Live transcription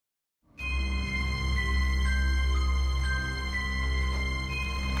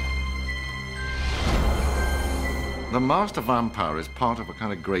The Master Vampire is part of a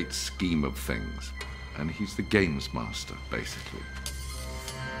kind of great scheme of things, and he's the games master, basically.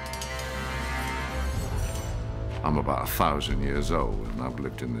 I'm about 1,000 years old, and I've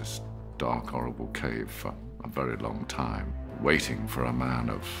lived in this dark, horrible cave for a very long time, waiting for a man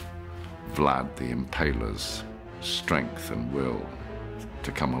of Vlad the Impaler's strength and will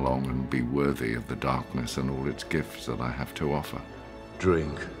to come along and be worthy of the darkness and all its gifts that I have to offer.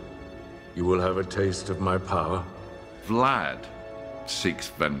 Drink. You will have a taste of my power. Vlad seeks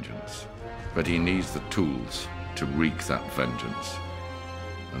vengeance, but he needs the tools to wreak that vengeance.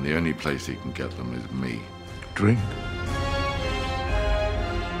 And the only place he can get them is me. Drink.